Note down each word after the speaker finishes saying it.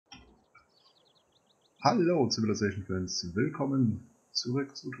Hallo Civilization Fans, willkommen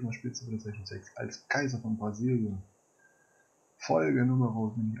zurück zu Spiel Civilization 6 als Kaiser von Brasilien. Folge Nummer,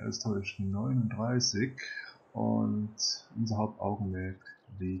 wenn ich alles täuscht, 39 und unser Hauptaugenmerk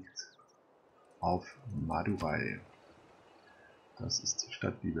liegt auf Madurai. Das ist die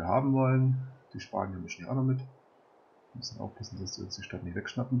Stadt, die wir haben wollen. Die Spanier mischen ja auch noch mit. Wir müssen aufpassen, dass sie uns die Stadt nicht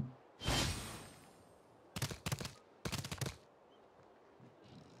wegschnappen.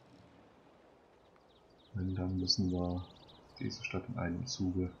 Und dann müssen wir diese Stadt in einem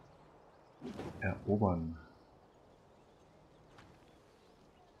Zuge erobern.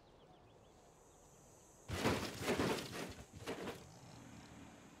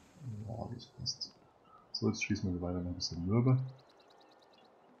 Ja, das passt. So, jetzt schießen wir weiter noch ein bisschen Mürbe.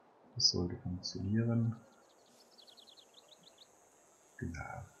 Das sollte funktionieren.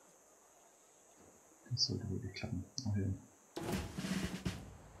 Genau. Das sollte wirklich klappen. Ach hier.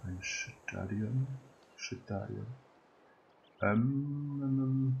 Ein Stadion.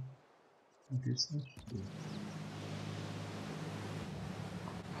 Geht's nicht? Ja.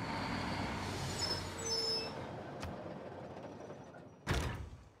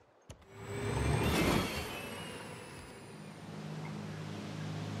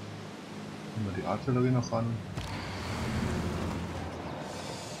 Nehmen wir die Artillerie noch ran.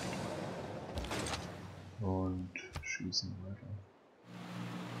 Und schießen weiter.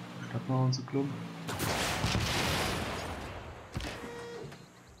 Stadtmauern zu klumpen.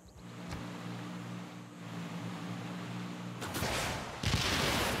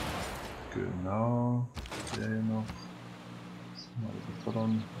 Genau. Der hier noch. Das mal alles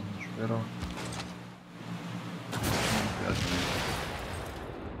befördern. Und später.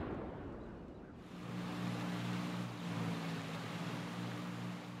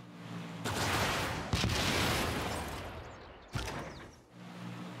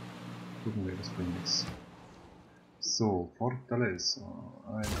 Gucken wir, das bringt nichts. So, Fortaleza.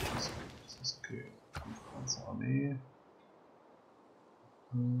 Ein Schuss. Das ist okay. Kampfpanzerarmee.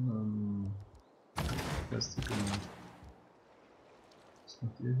 Festigen. Was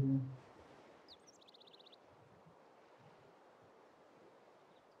macht ihr hier?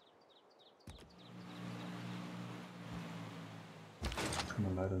 Kann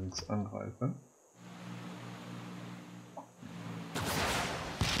man leider nichts angreifen.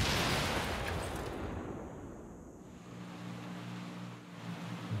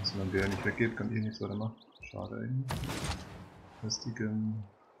 Solange der nicht weggeht, kann ihr nichts weiter machen. Schade eigentlich. Festigen.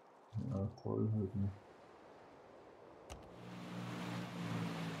 Ja, toll halt nicht.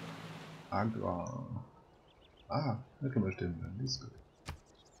 Agra. Ah, da können wir stehen bleiben, das ist gut.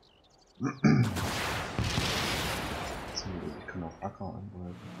 So, ich kann auch Agra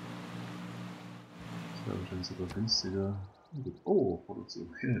angreifen. Das wäre wahrscheinlich sogar günstiger. Oh,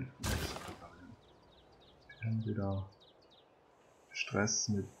 Produktion fehlt. Wir haben wieder Stress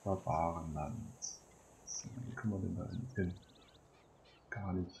mit Barbarenland. So, wie kommen wir denn da hin?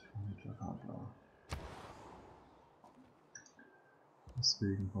 Gar nicht mit Jakarta.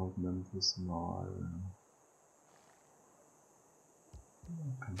 Deswegen baut Memphis mal.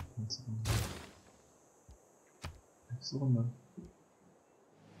 Kann ich das sagen? So, ne?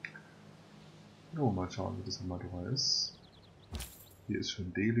 Jo, mal schauen, wie das in Madurai ist. Hier ist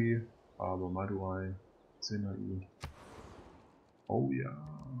schon Delhi, aber Madurai, Sinai. Oh ja.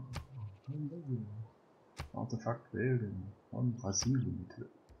 Hallo. Artefakt wählen von Brasilien.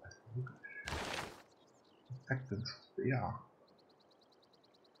 Perfekten Speer.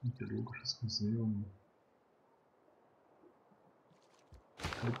 Mythologisches Museum.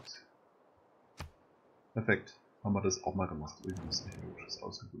 Gut. Perfekt. Haben wir das auch mal gemacht. Irgendwas Mythologisches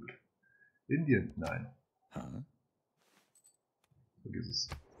ausgebildet. Indien? Nein. Vergiss es.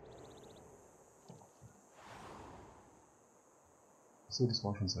 So, das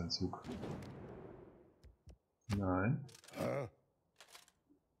war schon sein Zug. Nein.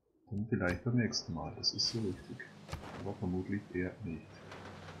 Dann vielleicht beim nächsten Mal. Das ist so richtig. Aber vermutlich eher nicht.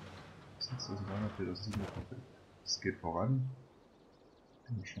 Das ist also das ist nicht perfekt. Es geht voran.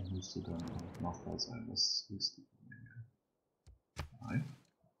 Wahrscheinlich müsste dann auch machbar sein. Was willst du von mir? Nein.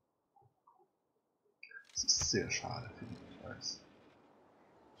 Das ist sehr schade, finde ich, weiß.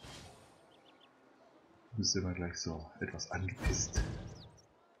 Du bist immer gleich so etwas angepisst.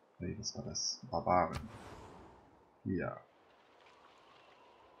 Nee, das war das. Barbaren. Ja.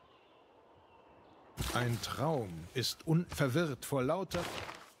 Ein Traum ist unverwirrt vor lauter...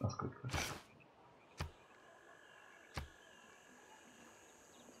 Ach Gott, Quatsch.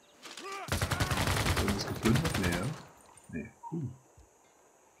 Irgendwas geplündert? Nee, ja? Nee.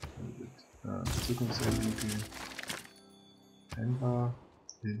 Zukunftserlebnisse. Händler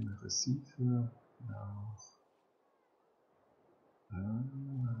in Recife. Ja.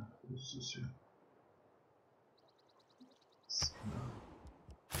 Wo ist es hier?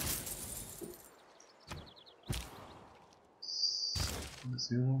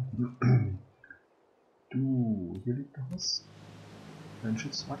 So. Du, hier liegt noch was. Ein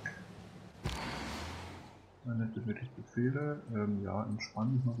Schiffswrack. Eine benötigt Befehle. Ja,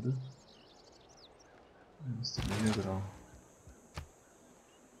 entspannen mal bitte. Was ist denn hier genau?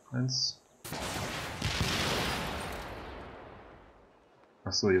 1.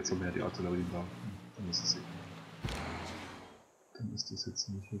 Achso, jetzt haben wir ja die Artillerie da. Dann ist es egal. Dann ist das jetzt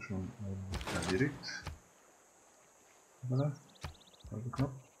nicht hier schon erledigt. Voilà. Also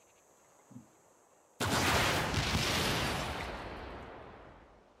knapp.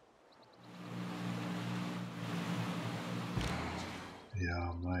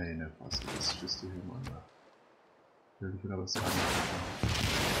 Ja, meine Fresse, was stehst du hier mal da? Will ich wieder was sagen?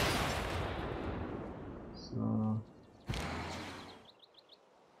 So.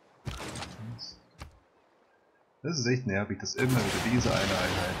 Das ist echt nervig, dass immer wieder diese eine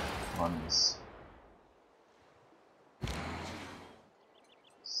Einheit dran ist.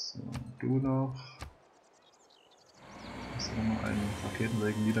 So, du noch. Lass noch mal einen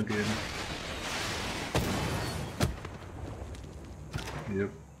Raketenregen niedergehen.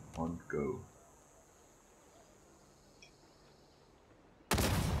 Yep, und go.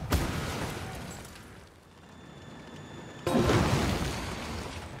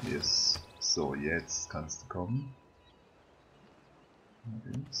 Yes. So, jetzt kannst du kommen.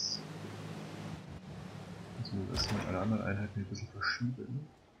 Jetzt. Müssen wir das mit einer anderen Einheit ein bisschen verschieben.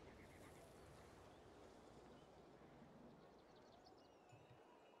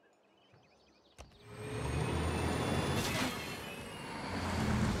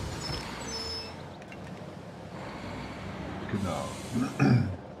 Genau.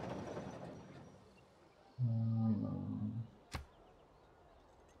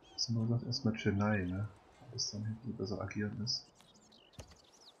 Das haben wir gesagt, erstmal Chennai, ne? Bis dann hinten besser agieren ist.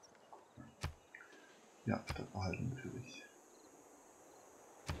 Ja, Stadtbehaltung natürlich.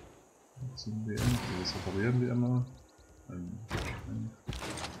 Das sind wir das reparieren wir immer.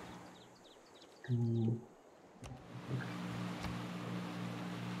 Du.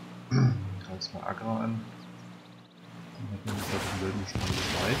 Greifst mal Agra an. Dann hätten wir mit der wilden Spanne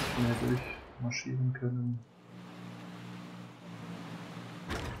leicht mehr durchmarschieren können.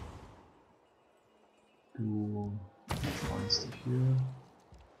 Du spannst dich hier.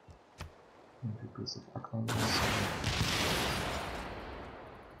 Und du gehst auf Agra los.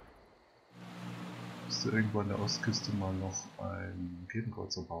 Musst du irgendwo an der Ostküste mal noch einen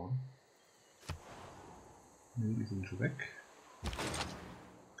Ketenkreuzer bauen? Ne, die sind schon weg.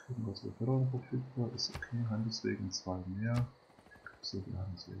 Ketenkreuzer Förderung verfügbar, ist okay. Handelswegen 2 mehr. So viele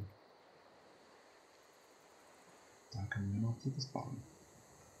Handelswege. Da können wir noch etwas bauen.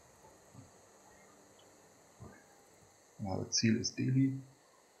 Aber Ziel ist Delhi.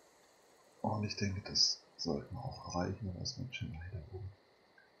 Und ich denke, das sollten wir auch erreichen, aber erstmal Chennai da oben.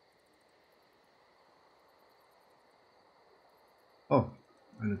 Oh,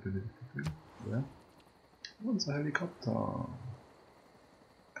 eine benötigte. Ja. Unser Helikopter.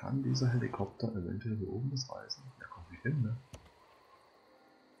 Kann dieser Helikopter eventuell hier oben missreißen? Der kommt nicht hin, ne?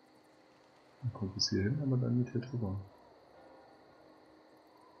 Er kommt bis hier hin, aber dann nicht hier drüber.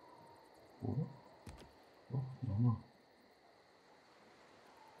 Oder? Doch, nochmal.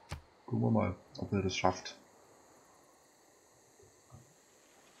 Gucken wir mal, ob er das schafft.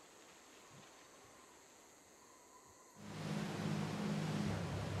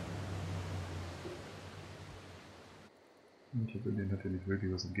 Ich habe denen natürlich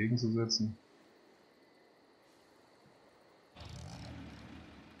wirklich was entgegenzusetzen.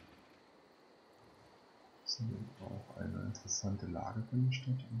 Das ist auch eine interessante Lage für die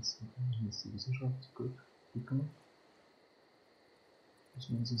Stadt. Hier ist die Wissenschaft. Gut, muss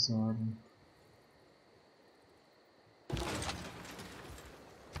man so sagen.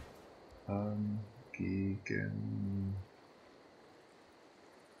 Gegen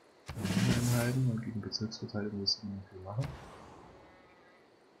Einheiten und gegen Bezirksverteidigung müssen wir viel machen.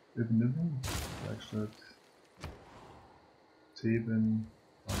 Übernehmen, Werkstatt, Theben,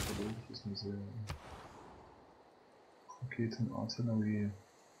 Archäologisches Museum, Raketen, Artillerie,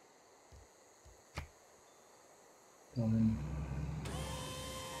 dann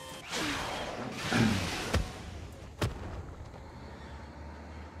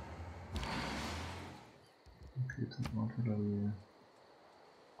Raketen, Artillerie.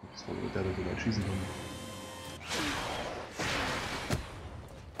 Das war der, der so weit schießen kann.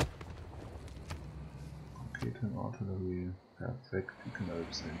 Raketen, Artillerie, perfekt, die können alle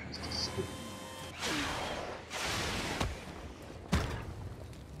bis dahin schießen, das ist gut.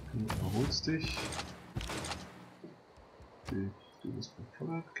 Du erholst dich. Du bist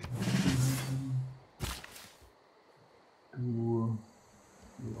befördert. Du...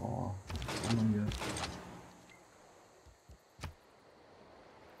 Ja, was haben wir hier?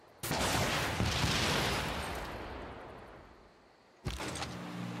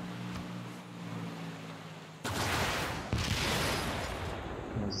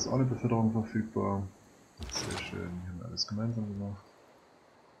 Es ist auch eine Beförderung verfügbar. Sehr schön, wir haben alles gemeinsam gemacht.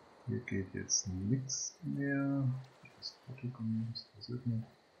 Hier geht jetzt nichts mehr. Das passiert nicht.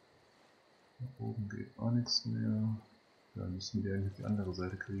 Da oben geht auch nichts mehr. Da müssen wir eigentlich die andere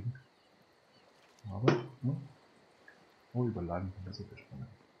Seite kriegen. Aber, ne? Oh, über Land, das wird ja spannend.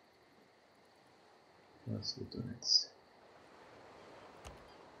 Das wird ja nichts.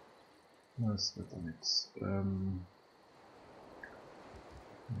 Das wird ja nichts. Ich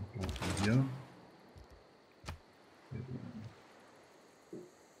glaube hier.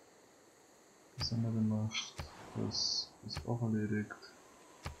 Das haben wir gemacht. Das ist auch erledigt.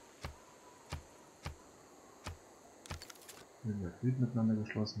 Wir haben ja Krieg miteinander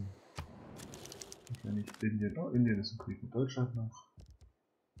geschlossen. Wenn nicht Indien. Oh, Indien ist im Krieg mit Deutschland noch.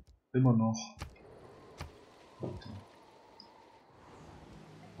 Immer noch.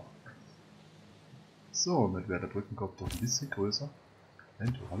 So, mit wäre der Brückenkopf doch ein bisschen größer.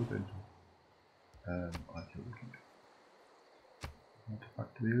 Bento, hallo Bento. Archäologie.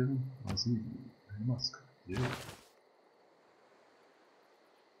 Artefakt wählen. Brasilien. Eine Maske. Yeah.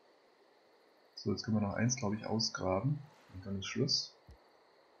 So, jetzt können wir noch eins, glaube ich, ausgraben. Und dann ist Schluss.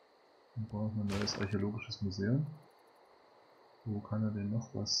 Dann brauchen wir ein neues archäologisches Museum. Wo kann er denn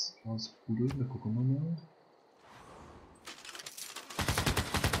noch was ausbuddeln? Da gucken wir mal.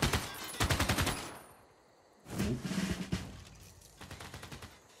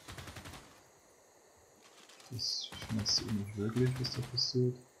 Das schmeckt nicht wirklich, was da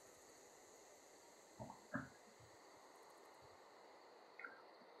passiert.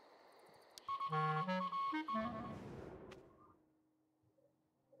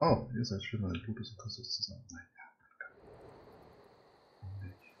 Oh, ihr seid schlimmer als Blutus und Christus zusammen. Nein, ja.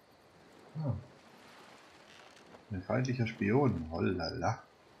 Ah. Ein feindlicher Spion. Hollala.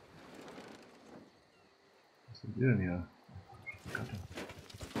 Was sind wir denn hier?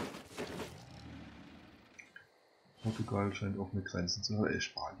 Portugal scheint auch mit Grenzen zu haben.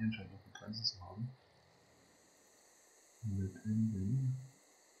 Spanien scheint auch mit Grenzen zu haben. Mit Indien.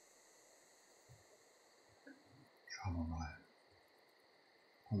 Schauen wir mal.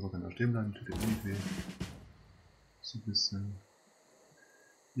 Also kann da stehen bleiben, tut ja nicht weh. So ein bisschen.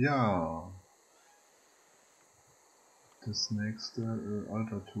 Ja. Das nächste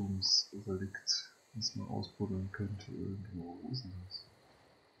Altertumsrelikt, das man ausbuddeln könnte irgendwo. Wo ist denn das?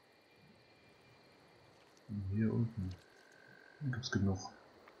 Und hier unten. Da gibt es genug.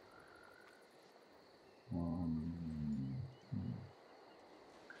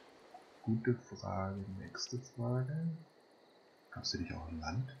 Gute Frage. Nächste Frage. Gab es hier nicht auch ein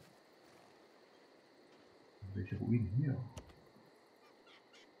Land? Welche Ruinen hier?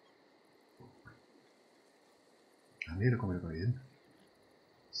 Ah ne, da kommen wir gar nicht hin.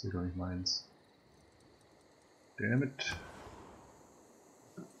 Das ist ja gar nicht meins. Dammit.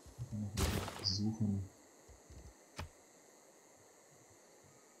 Suchen.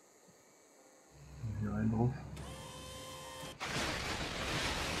 Hier einen drauf.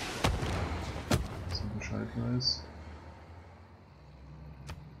 Dass man Bescheid weiß.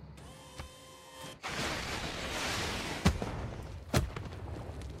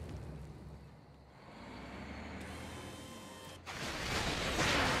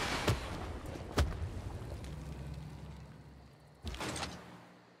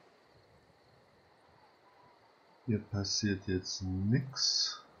 Hier passiert jetzt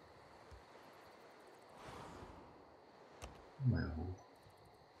nichts. Mal hoch.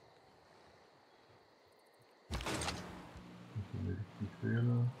 Die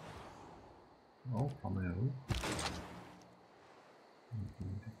Fehler. Auch haben wir ja hoch.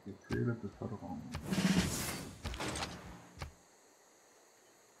 Die Fehler, Beförderung.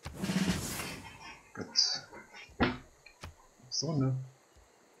 Gut. Sonne.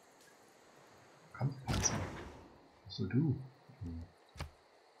 Kampfpanzer. So du.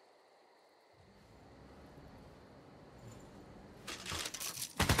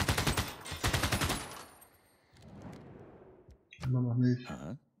 Immer noch nicht.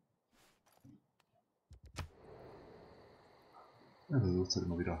 Aha. Er versucht es halt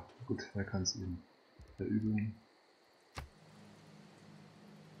immer wieder. Gut, wer kann es eben verübeln.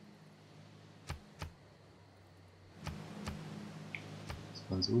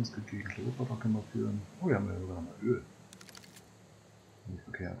 Franzosen gegen Kleopatra können wir führen. Oh, wir haben ja sogar mal Öl. Nicht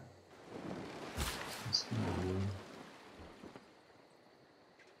verkehrt. Das können wir holen.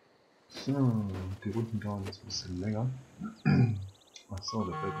 So, die Runden dauern jetzt ein bisschen länger. Ach so,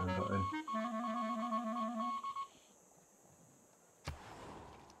 da fällt mir wieder ein.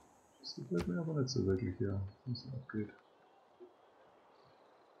 Das gefällt mir aber nicht so wirklich hier, wie es abgeht.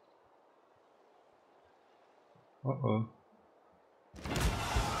 Oh oh.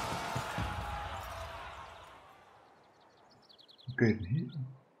 Was geht denn hier?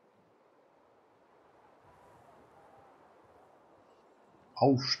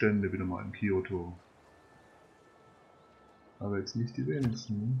 Aufstände wieder mal in Kyoto. Aber jetzt nicht die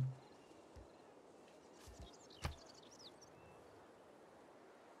wenigsten.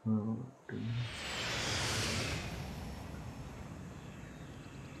 Okay.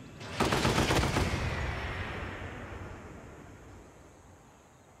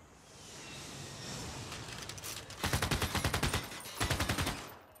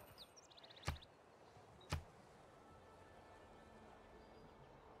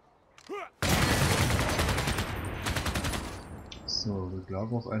 So, die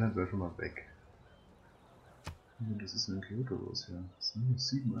Lagerungseinheit wäre schon mal weg. Das ist in Kyoto los, ja. Das sind nur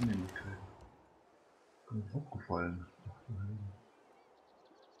 7 Annehmlichkeiten. Gar nicht aufgefallen.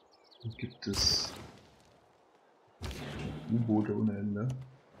 Hier gibt es U-Boote ohne Ende.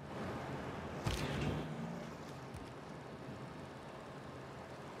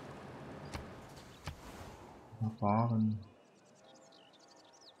 Barbaren.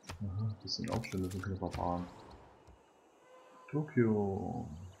 Aha, das sind Aufstände von keine Barbaren. Tokio.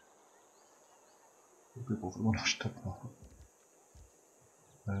 Tokio braucht immer noch Stadtwache.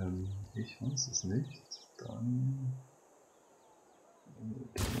 Ich weiß es nicht. Dann.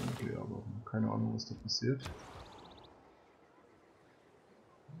 Okay, aber keine Ahnung, was da passiert.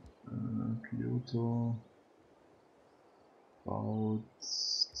 Kyoto baut.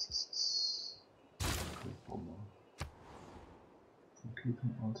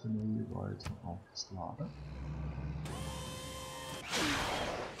 Raketenartillerie weiter auf das Lager.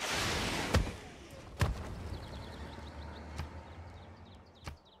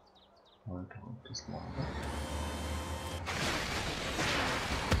 Weiter auf das Lager.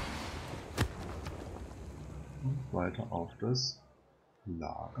 Und weiter auf das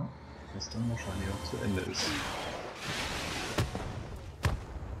Lager, das dann wahrscheinlich auch zu Ende ist.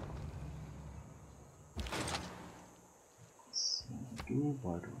 So, du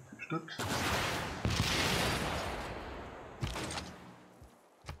weiter auf die Stadt.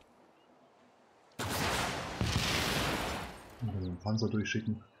 Und dann den Panzer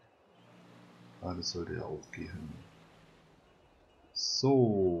durchschicken. Ah, das sollte ja auch gehen.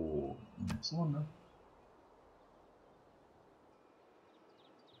 So, so, ne?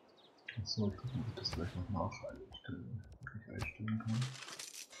 So, ich gucke mal, ob ich das vielleicht noch einstellen kann.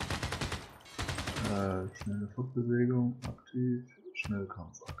 Schnelle Fortbewegung aktiv,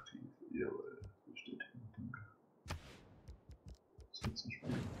 Schnellkampf aktiv. Jawohl, hier steht hier. Danke. Das wird so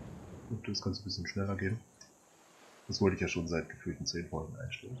spannend. Und das kann es ein bisschen schneller gehen. Das wollte ich ja schon seit gefühlten 10 Folgen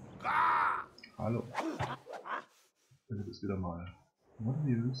einstellen. Hallo. Wenn du das wieder mal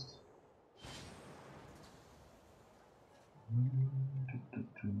used.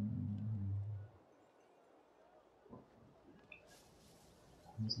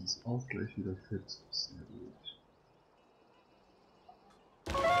 Das ist auch gleich wieder fit. Sehr gut.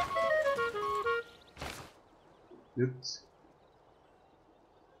 Jetzt.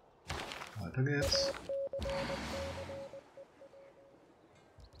 Weiter geht's.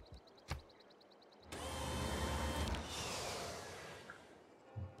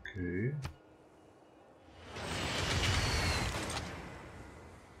 Okay.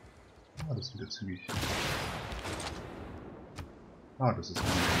 Ah, das ist wieder zügig. Ah, das ist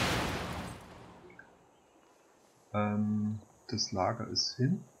das Lager ist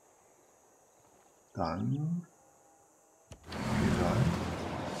hin. Dann wieder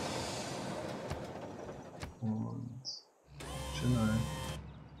und chillen.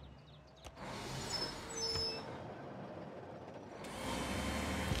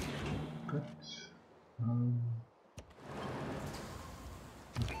 Gut.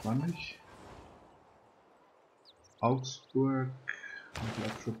 Entspannig. Augsburg und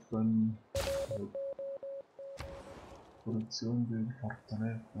abschöpfen. Produktion wählen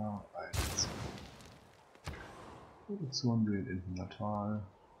Fortaleza 1. Produktion wählen in Natal.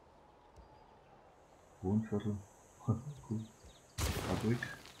 Wohnviertel. Cool. Fabrik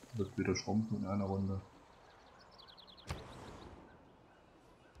wird wieder schrumpfen in einer Runde.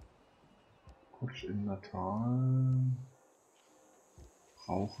 Kutsch in Natal.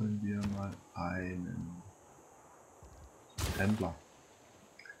 brauchen wir mal einen Händler,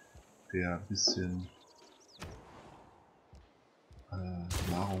 der ein bisschen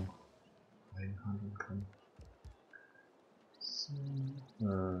Nahrung einhandeln kann. So,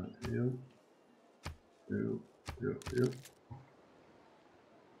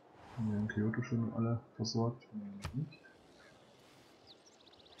 Haben wir in Kyoto schon alle versorgt? Nicht.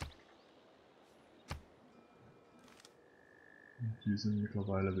 Und die sind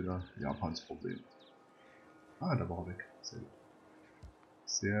mittlerweile wieder Japans Problem. Ah, da war er weg. Sehr gut.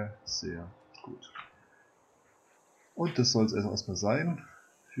 Sehr, sehr gut. Und das soll es erstmal sein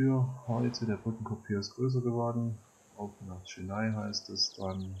für heute. Der Brückenkopf hier ist größer geworden. Auf nach Chennai heißt es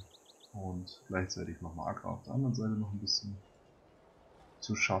dann. Und gleichzeitig machen wir Agra auf der anderen Seite noch ein bisschen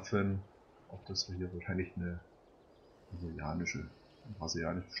zu schaffen. Auch dass wir hier wahrscheinlich eine brasilianische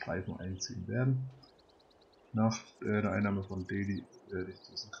Streifen einziehen werden. Nach der Einnahme von Delhi werde ich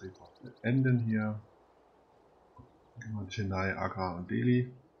diesen Krieg auch beenden hier. Chennai, Agra und Delhi.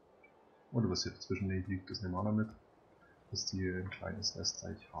 Oder was hier dazwischen liegt, das nehmen wir noch mit. Dass die ein kleines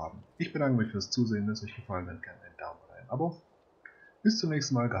Restreich haben. Ich bedanke mich fürs Zusehen, wenn es euch gefallen hat, gerne einen Daumen oder ein Abo. Bis zum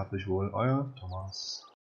nächsten Mal, gehabt euch wohl, euer Thomas.